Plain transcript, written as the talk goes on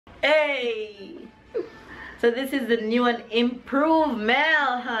Hey! So this is the new and improved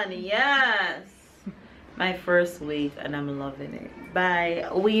Mel, honey. Yes! My first wig, and I'm loving it. By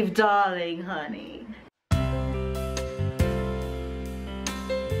Weave Darling, honey.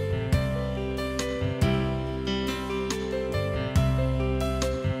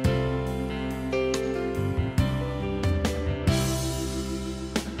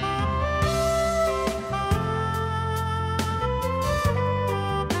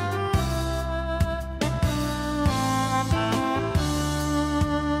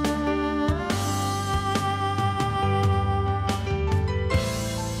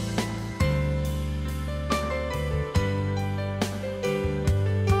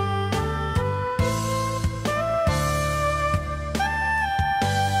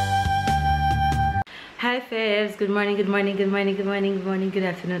 Hi faves, good morning, good morning, good morning, good morning, good morning, good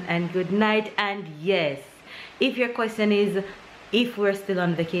afternoon, and good night. And yes, if your question is if we're still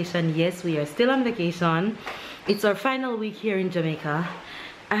on vacation, yes, we are still on vacation. It's our final week here in Jamaica,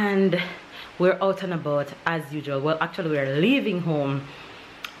 and we're out and about as usual. Well, actually, we're leaving home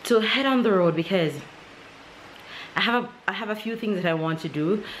to head on the road because I have a few things that I want to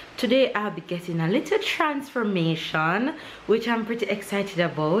do. Today I'll be getting a little transformation, which I'm pretty excited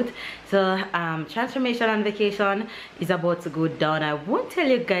about. So transformation on vacation is about to go down. I won't tell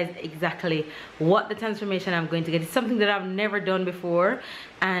you guys exactly what the transformation I'm going to get. It's something that I've never done before,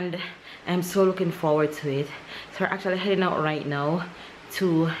 and I'm so looking forward to it. So we're actually heading out right now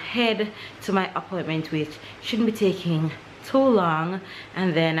to head to my appointment, which shouldn't be taking too long,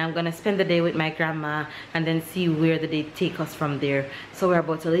 and then I'm gonna spend the day with my grandma and then see where the day take us from there. So we're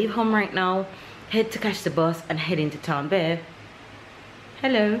about to leave home right now, head to catch the bus and head into town. Babe,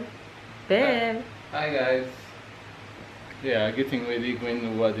 hello. Babe. Hi guys. Yeah, getting ready, going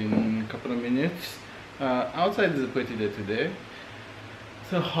to what in a couple of minutes. Outside is a pretty day today,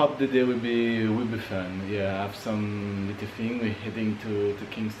 so hope the day will be fun. Yeah, I have some little thing. We're heading to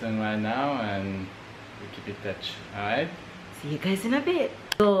Kingston right now, and we keep in touch. Alright, see you guys in a bit.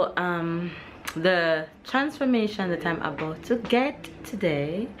 So the transformation that I'm about to get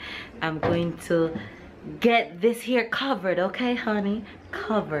today, I'm going to get this here covered. Okay honey,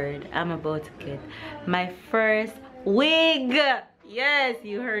 covered. I'm about to get my first wig. Yes,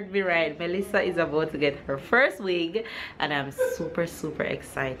 you heard me right. Melissa is about to get her first wig, and I'm super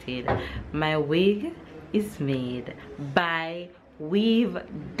excited. My wig is made by Weave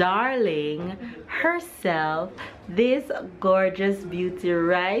Darling herself, this gorgeous beauty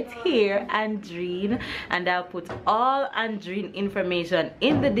right here, Andreen, and I'll put all Andreen information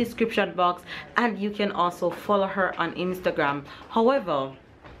in the description box, and you can also follow her on Instagram. However,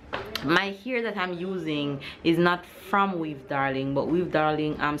 my hair that I'm using is not from Weave Darling, but Weave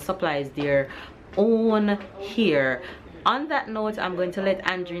Darling supplies their own hair. On that note, I'm going to let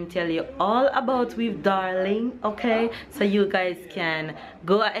Andreen tell you all about Weave Darling, okay? So you guys can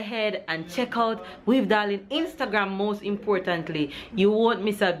go ahead and check out Weave Darling Instagram. Most importantly, you won't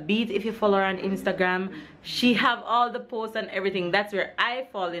miss a beat if you follow her on Instagram. She have all the posts and everything. That's where I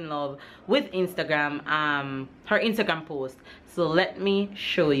fall in love with Instagram, her Instagram post. So let me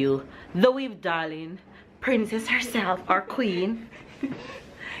show you the Weave Darling princess herself, our queen.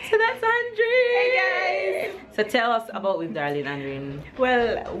 So that's Andreen. Hey guys. So tell us about Weave Darling, Andreen.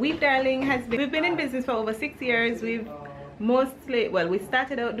 Well, Weave Darling we've been in business for over 6 years. We've mostly, well, we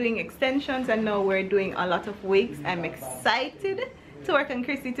started out doing extensions, and now we're doing a lot of wigs. I'm excited to work on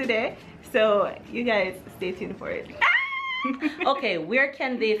Chrissy today, so you guys stay tuned for it. Okay, where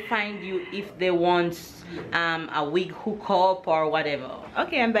can they find you if they want a wig hookup or whatever?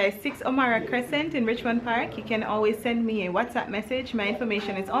 Okay, I'm by 6 O'Mara Crescent in Richmond Park. You can always send me a WhatsApp message. My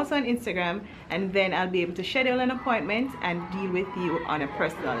information is also on Instagram, and then I'll be able to schedule an appointment and deal with you on a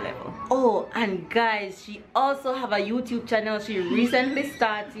personal level. Oh, and guys, she also have a YouTube channel. She recently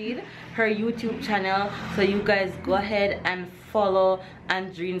started her YouTube channel, so you guys go ahead and follow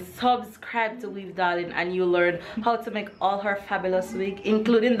Andreen, subscribe to Weave Darling, and you learn how to make all her fabulous wig,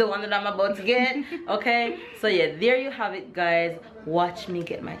 including the one that I'm about to get. Okay, so yeah, there you have it guys. Watch me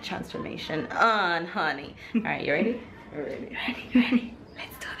get my transformation on, honey. All right, you ready? Ready.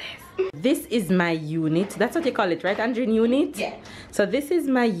 Let's do this. This is my unit. That's what you call it, right, Andreen? Unit? Yeah. So this is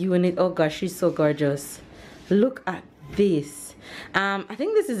my unit. Oh gosh, she's so gorgeous. Look at this. I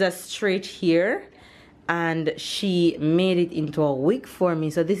think this is a straight here, and she made it into a wig for me.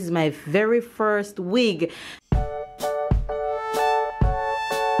 So this is my very first wig.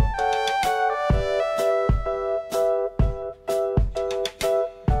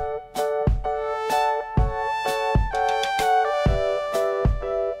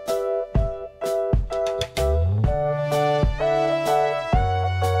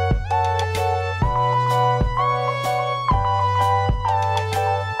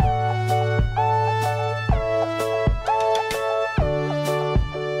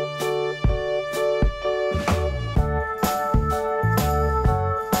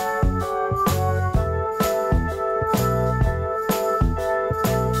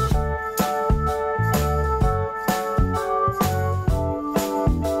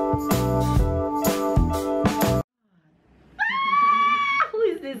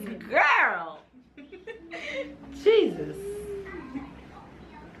 this girl. Jesus.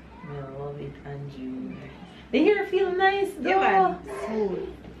 I love it, Andrew. The hair feel nice though. Yeah, Smooth.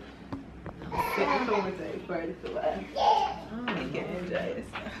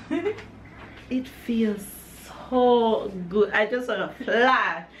 It feels so good. I just want to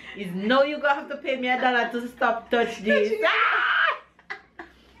flash. Is no, you gonna have to pay me $1 to stop touch this.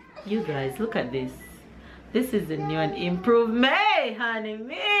 You guys, look at this. This is the new and improved me, honey,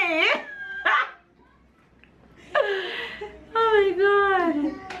 me. Oh my god.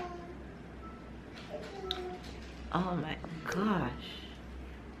 Oh my gosh.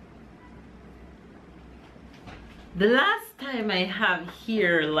 The last time I have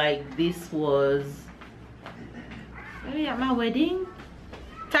hair like this was maybe at my wedding.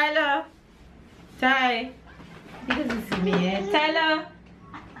 Tyler, Ty, he doesn't see me, eh? Tyler,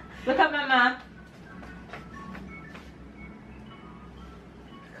 look at mama.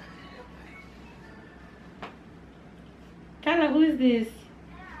 Tyler, who is this?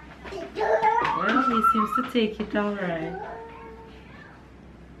 Well, he seems to take it all right.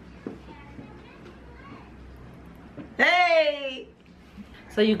 Hey!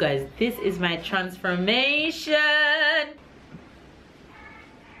 So you guys, this is my transformation.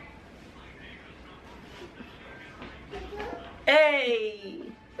 Hey!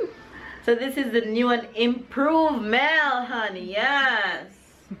 So this is the new and improved Mel, honey. Yes.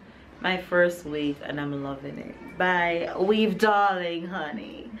 My first wig, and I'm loving it. By Weave Darling,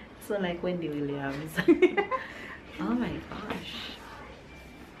 honey. So like Wendy Williams. Oh my gosh.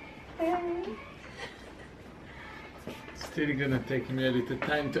 Still gonna take me a little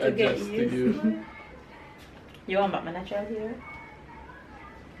time to adjust to you. You want my natural hair?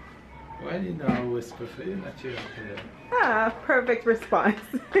 Why do you know I always prefer your natural hair? Ah, perfect response.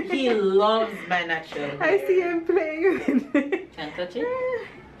 He loves my natural hair. I see him playing with it. Can I touch it?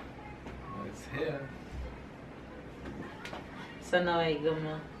 Oh, it's hair. So now I'm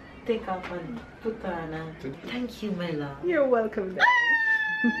gonna take off and put on. Thank you, my love. You're welcome, darling.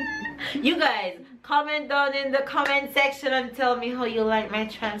 You guys, comment down in the comment section and tell me how you like my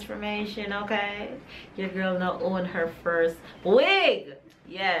transformation, okay? Your girl now own her first wig.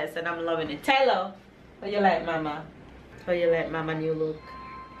 Yes, and I'm loving it. Taylor, how you like mama? How you like mama new look?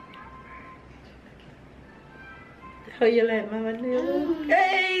 How you like mama new look?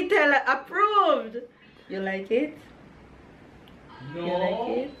 Hey, Taylor, approved. You like it? No. You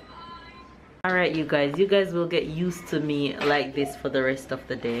like it? Alright, you guys will get used to me like this for the rest of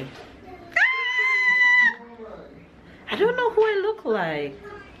the day. I don't know who I look like.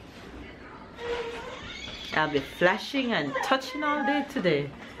 I'll be flashing and touching all day today.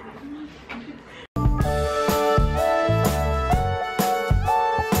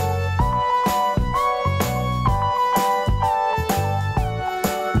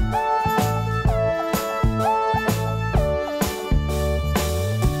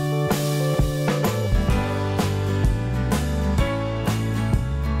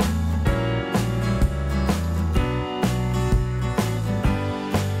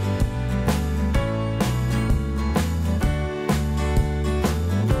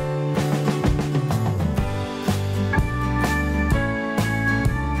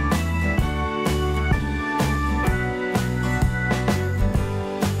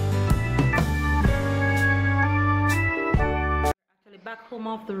 Back home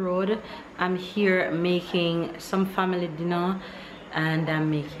off the road. I'm here making some family dinner, and I'm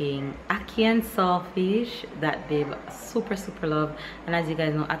making ackee and saltfish that babe super love. And as you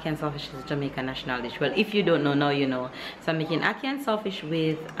guys know, ackee and saltfish is a Jamaican national dish. Well, if you don't know, now you know. So I'm making ackee and saltfish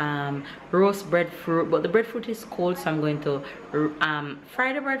with roast breadfruit, but the breadfruit is cold, so I'm going to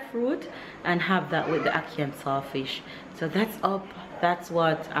fry the breadfruit and have that with the ackee and saltfish. So that's up. That's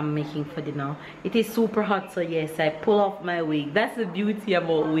what I'm making for dinner. It is super hot, so yes, I pull off my wig. That's the beauty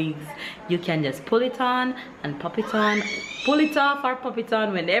about wigs. You can just pull it on and pop it on, pull it off or pop it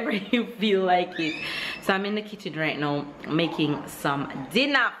on whenever you feel like it. So I'm in the kitchen right now making some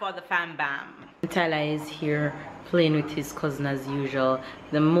dinner for the fam bam. Tyler is here playing with his cousin as usual.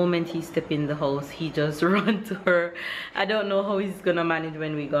 The moment he step in the house, he just run to her. I don't know how he's gonna manage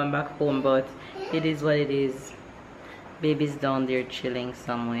when we go back home, but it is what it is. Baby's down there chilling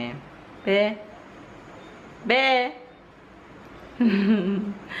somewhere. Bear? Bear?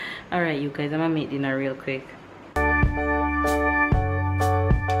 Alright, you guys, I'm gonna make dinner real quick.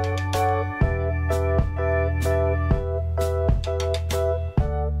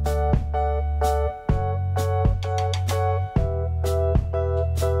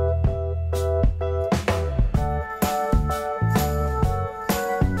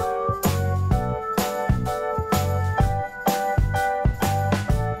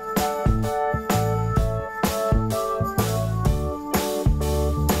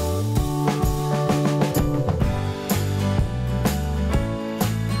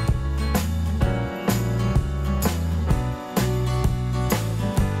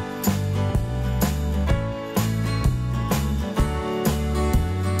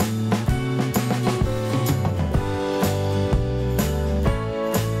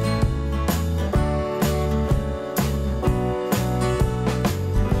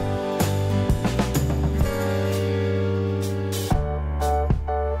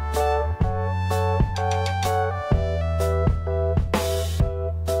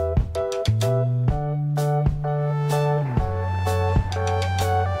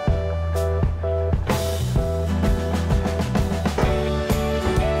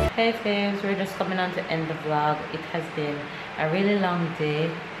 Hey faves, we're just coming on to end the vlog. It has been a really long day.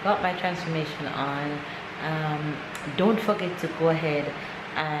 Got my transformation on. Don't forget to go ahead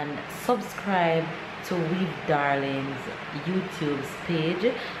and subscribe to Weave Darling's YouTube's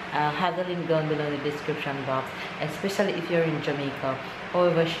page. I'll have the link down below in the description box, especially if you're in Jamaica.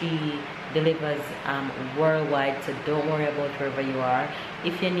 However, she delivers worldwide, so don't worry about wherever you are.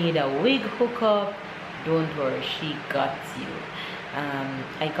 If you need a wig hookup, don't worry, she got you.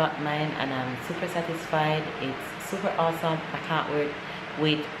 I got mine and I'm super satisfied. It's super awesome. I can't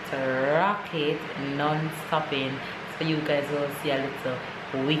wait to rock it non-stopping, so you guys will see a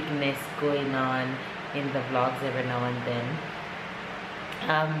little weakness going on in the vlogs every now and then.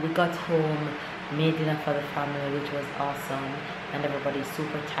 We got home, made dinner for the family, which was awesome, and everybody's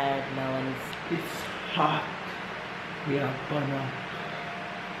super tired now, and It's hot. We are burn up.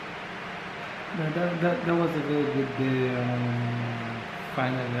 No, that was a very good day.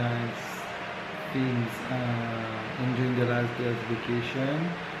 Finalize things, enjoying the last day of vacation.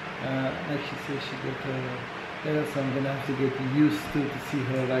 Like she said, she got her, so I'm gonna have to get used to see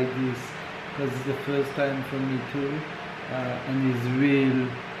her like this, because it's the first time for me too, and it's real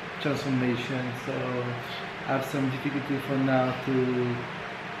transformation. So I have some difficulty for now to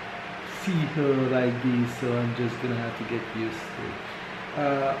see her like this, so I'm just gonna have to get used to it.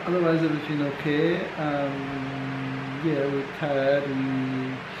 Otherwise everything okay. Yeah, we're tired. We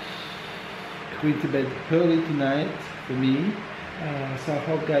going to bed early tonight for me. So I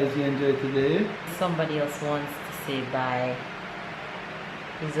hope guys you enjoyed today. somebody else wants to say bye.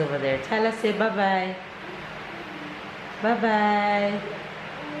 He's over there. Tyler, say bye-bye. Bye-bye.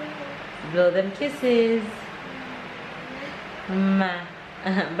 Blow them kisses. Mwah.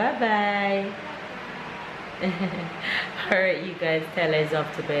 Bye-bye. Alright you guys, Tyler is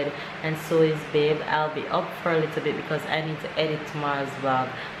off to bed and so is Babe. I'll be up for a little bit because I need to edit tomorrow's vlog.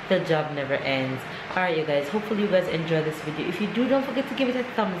 The job never ends. Alright you guys, hopefully you guys enjoy this video. If you do, don't forget to give it a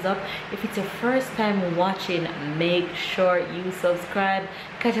thumbs up. If it's your first time watching, make sure you subscribe,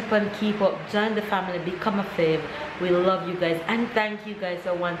 catch up and keep up, join the family, become a fave. We love you guys and thank you guys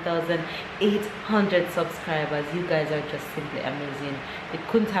for 1,800 subscribers. You guys are just simply amazing. It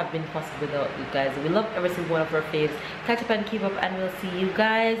couldn't have been possible without you guys. We love every single one of our faves. Catch up and keep up, and we'll see you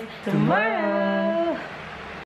guys tomorrow.